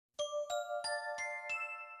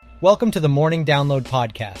Welcome to the Morning Download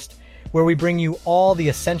Podcast, where we bring you all the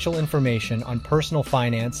essential information on personal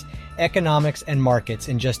finance, economics, and markets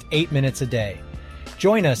in just 8 minutes a day.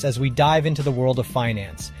 Join us as we dive into the world of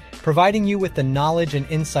finance, providing you with the knowledge and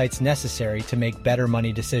insights necessary to make better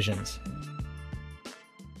money decisions.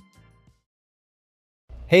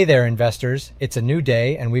 Hey there, investors. It's a new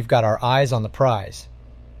day, and we've got our eyes on the prize.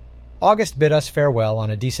 August bid us farewell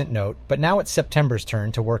on a decent note, but now it's September's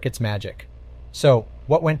turn to work its magic. So,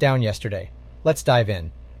 what went down yesterday? Let's dive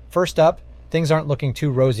in. First up, things aren't looking too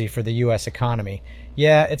rosy for the U.S. economy.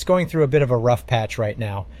 Yeah, it's going through a bit of a rough patch right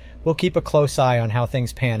now. We'll keep a close eye on how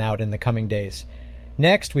things pan out in the coming days.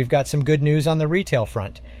 Next, we've got some good news on the retail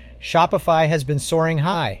front. Shopify has been soaring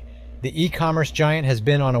high. The e-commerce giant has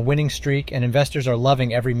been on a winning streak, and investors are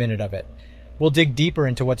loving every minute of it. We'll dig deeper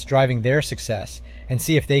into what's driving their success and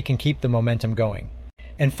see if they can keep the momentum going.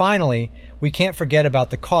 And finally, we can't forget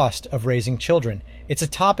about the cost of raising children. It's a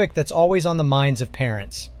topic that's always on the minds of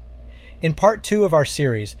parents. In part 2 of our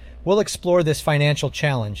series, we'll explore this financial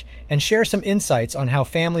challenge and share some insights on how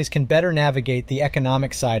families can better navigate the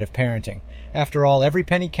economic side of parenting. After all, every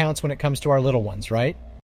penny counts when it comes to our little ones, right?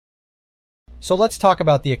 So let's talk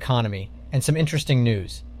about the economy and some interesting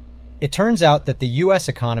news. It turns out that the U.S.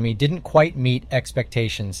 economy didn't quite meet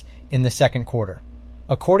expectations in the second quarter.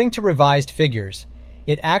 According to revised figures,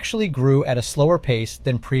 it actually grew at a slower pace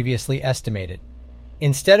than previously estimated.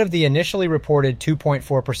 Instead of the initially reported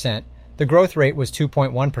 2.4%, the growth rate was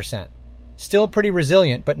 2.1%. Still pretty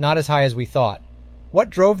resilient, but not as high as we thought. What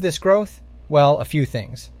drove this growth? Well, a few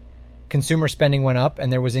things. Consumer spending went up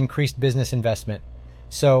and there was increased business investment.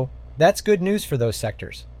 So, that's good news for those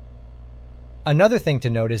sectors. Another thing to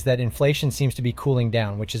note is that inflation seems to be cooling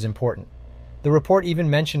down, which is important. The report even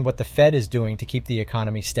mentioned what the Fed is doing to keep the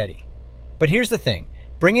economy steady. But here's the thing,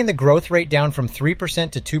 bringing the growth rate down from 3%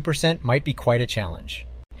 to 2% might be quite a challenge,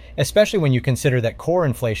 especially when you consider that core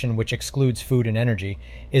inflation, which excludes food and energy,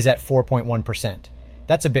 is at 4.1%.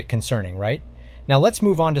 That's a bit concerning, right? Now let's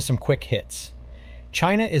move on to some quick hits.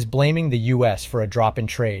 China is blaming the US for a drop in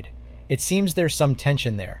trade. It seems there's some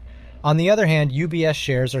tension there. On the other hand, UBS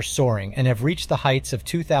shares are soaring and have reached the heights of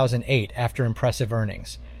 2008 after impressive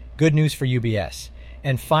earnings. Good news for UBS.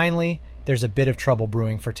 And finally, there's a bit of trouble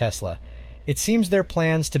brewing for Tesla. It seems their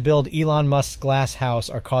plans to build Elon Musk's glass house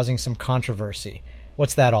are causing some controversy.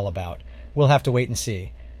 What's that all about? We'll have to wait and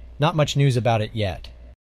see. Not much news about it yet.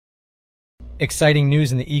 Exciting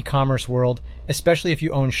news in the e-commerce world, especially if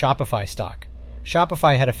you own Shopify stock.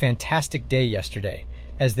 Shopify had a fantastic day yesterday,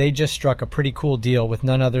 as they just struck a pretty cool deal with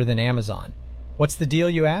none other than Amazon. What's the deal,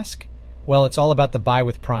 you ask? Well, it's all about the Buy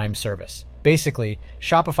with Prime service. Basically,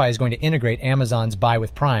 Shopify is going to integrate Amazon's Buy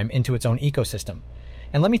with Prime into its own ecosystem.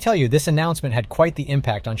 And let me tell you, this announcement had quite the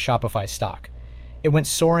impact on Shopify's stock. It went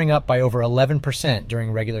soaring up by over 11%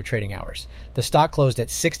 during regular trading hours. The stock closed at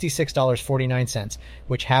 $66.49,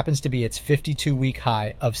 which happens to be its 52-week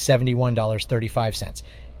high of $71.35.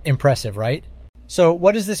 Impressive, right? So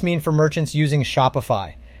what does this mean for merchants using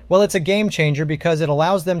Shopify? Well, it's a game changer because it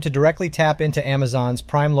allows them to directly tap into Amazon's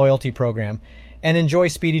Prime loyalty program and enjoy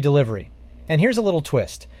speedy delivery. And here's a little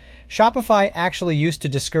twist. Shopify actually used to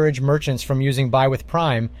discourage merchants from using Buy with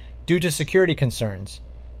Prime due to security concerns,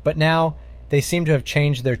 but now they seem to have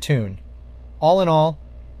changed their tune. All in all,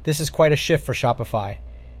 this is quite a shift for Shopify,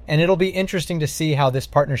 and it'll be interesting to see how this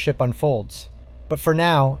partnership unfolds. But for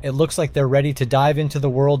now, it looks like they're ready to dive into the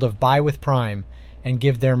world of Buy with Prime and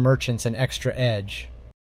give their merchants an extra edge.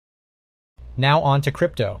 Now on to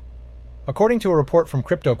crypto. According to a report from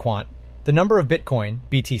CryptoQuant, the number of Bitcoin,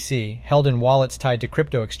 BTC, held in wallets tied to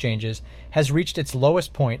crypto exchanges has reached its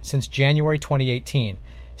lowest point since January 2018,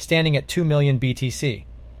 standing at 2 million BTC.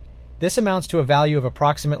 This amounts to a value of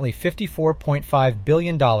approximately $54.5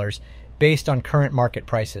 billion based on current market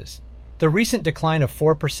prices. The recent decline of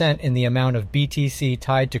 4% in the amount of BTC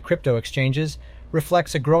tied to crypto exchanges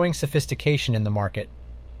reflects a growing sophistication in the market.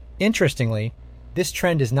 Interestingly, this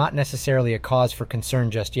trend is not necessarily a cause for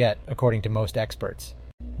concern just yet, according to most experts.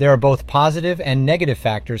 There are both positive and negative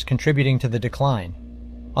factors contributing to the decline.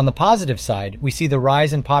 On the positive side, we see the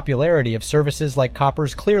rise in popularity of services like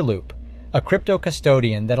Copper's Clearloop, a crypto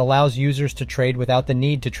custodian that allows users to trade without the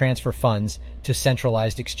need to transfer funds to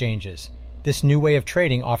centralized exchanges. This new way of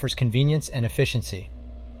trading offers convenience and efficiency.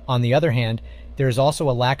 On the other hand, there is also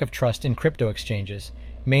a lack of trust in crypto exchanges,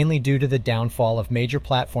 mainly due to the downfall of major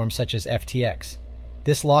platforms such as FTX.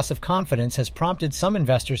 This loss of confidence has prompted some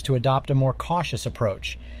investors to adopt a more cautious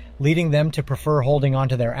approach, leading them to prefer holding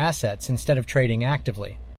onto their assets instead of trading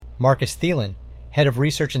actively. Marcus Thielen, head of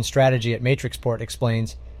research and strategy at Matrixport,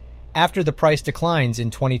 explains, after the price declines in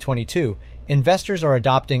 2022, investors are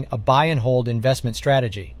adopting a buy and hold investment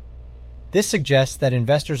strategy. This suggests that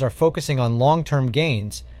investors are focusing on long-term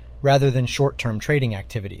gains rather than short-term trading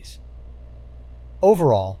activities.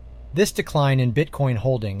 Overall, this decline in Bitcoin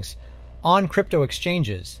holdings on crypto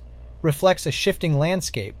exchanges reflects a shifting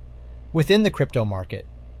landscape within the crypto market,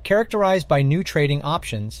 characterized by new trading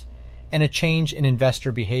options and a change in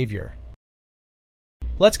investor behavior.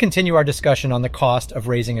 Let's continue our discussion on the cost of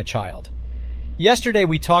raising a child. Yesterday,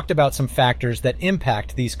 we talked about some factors that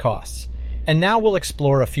impact these costs, and now we'll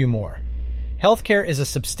explore a few more. Healthcare is a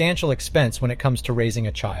substantial expense when it comes to raising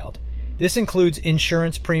a child. This includes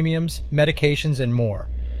insurance premiums, medications, and more.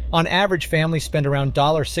 On average, families spend around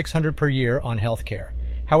 $600 per year on healthcare.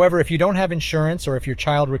 However, if you don't have insurance or if your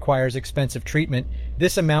child requires expensive treatment,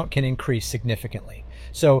 this amount can increase significantly.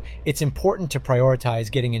 So it's important to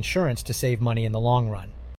prioritize getting insurance to save money in the long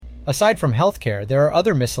run. Aside from healthcare, there are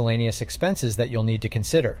other miscellaneous expenses that you'll need to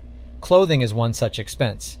consider. Clothing is one such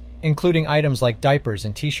expense, including items like diapers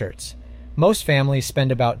and t-shirts. Most families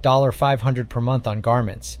spend about $500 per month on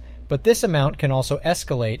garments, but this amount can also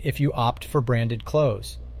escalate if you opt for branded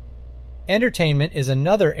clothes. Entertainment is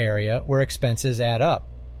another area where expenses add up.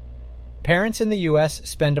 Parents in the U.S.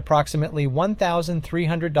 spend approximately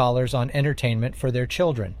 $1,300 on entertainment for their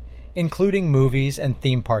children, including movies and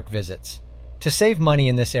theme park visits. To save money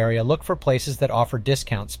in this area, look for places that offer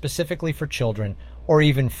discounts specifically for children or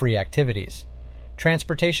even free activities.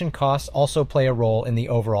 Transportation costs also play a role in the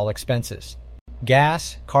overall expenses.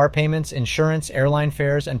 Gas, car payments, insurance, airline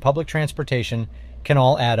fares, and public transportation can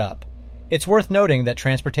all add up. It's worth noting that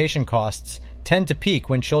transportation costs tend to peak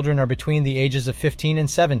when children are between the ages of 15 and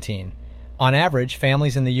 17. On average,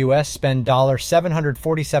 families in the U.S. spend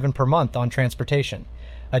 $747 per month on transportation.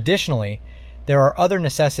 Additionally, there are other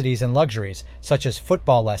necessities and luxuries, such as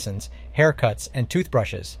football lessons, haircuts, and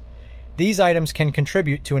toothbrushes. These items can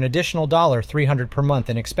contribute to an additional $300 per month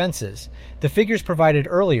in expenses. The figures provided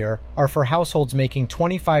earlier are for households making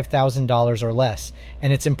 $25,000 or less,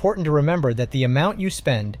 and it's important to remember that the amount you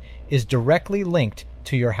spend is directly linked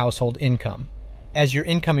to your household income. As your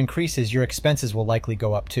income increases, your expenses will likely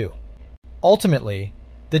go up too. Ultimately,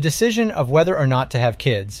 the decision of whether or not to have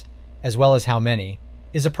kids, as well as how many,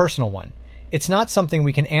 is a personal one. It's not something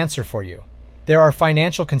we can answer for you. There are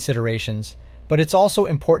financial considerations, but it's also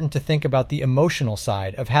important to think about the emotional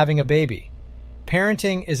side of having a baby.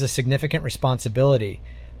 Parenting is a significant responsibility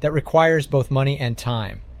that requires both money and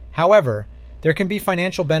time. However, there can be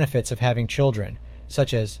financial benefits of having children,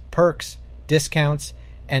 such as perks, discounts,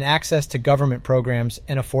 and access to government programs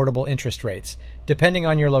and affordable interest rates, depending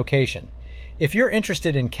on your location. If you're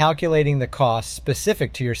interested in calculating the costs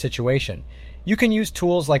specific to your situation, you can use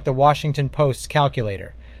tools like the Washington Post's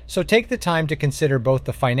calculator. So take the time to consider both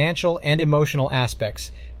the financial and emotional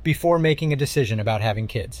aspects before making a decision about having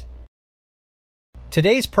kids.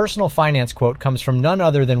 Today's personal finance quote comes from none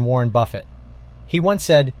other than Warren Buffett. He once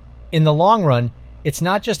said, "In the long run, it's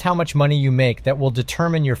not just how much money you make that will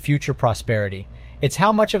determine your future prosperity. It's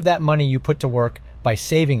how much of that money you put to work by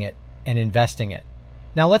saving it and investing it."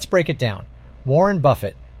 Now let's break it down. Warren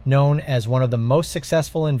Buffett, known as one of the most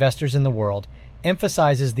successful investors in the world,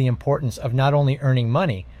 emphasizes the importance of not only earning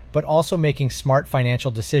money, but also making smart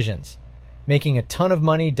financial decisions. Making a ton of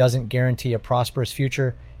money doesn't guarantee a prosperous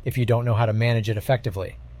future if you don't know how to manage it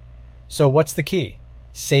effectively. So what's the key?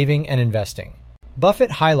 Saving and investing.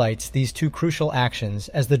 Buffett highlights these two crucial actions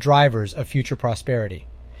as the drivers of future prosperity.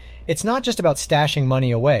 It's not just about stashing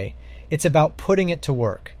money away, it's about putting it to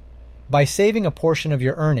work. By saving a portion of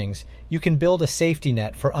your earnings, you can build a safety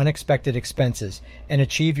net for unexpected expenses and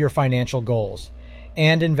achieve your financial goals.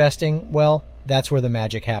 And investing, well, that's where the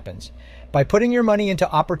magic happens. By putting your money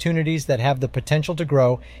into opportunities that have the potential to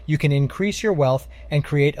grow, you can increase your wealth and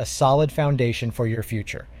create a solid foundation for your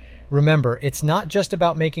future. Remember, it's not just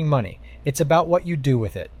about making money, it's about what you do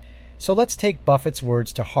with it. So let's take Buffett's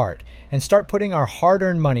words to heart and start putting our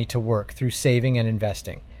hard-earned money to work through saving and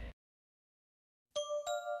investing.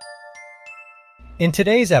 In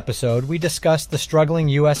today's episode, we discussed the struggling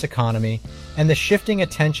U.S. economy and the shifting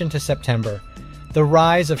attention to September, the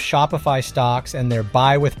rise of Shopify stocks and their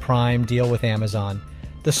buy with Prime deal with Amazon,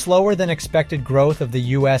 the slower than expected growth of the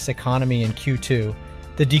U.S. economy in Q2,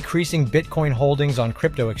 the decreasing Bitcoin holdings on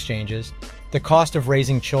crypto exchanges, the cost of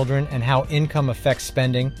raising children and how income affects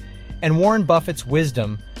spending, and Warren Buffett's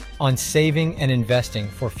wisdom on saving and investing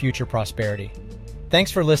for future prosperity.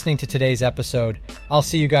 Thanks for listening to today's episode. I'll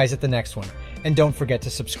see you guys at the next one. And don't forget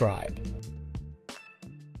to subscribe.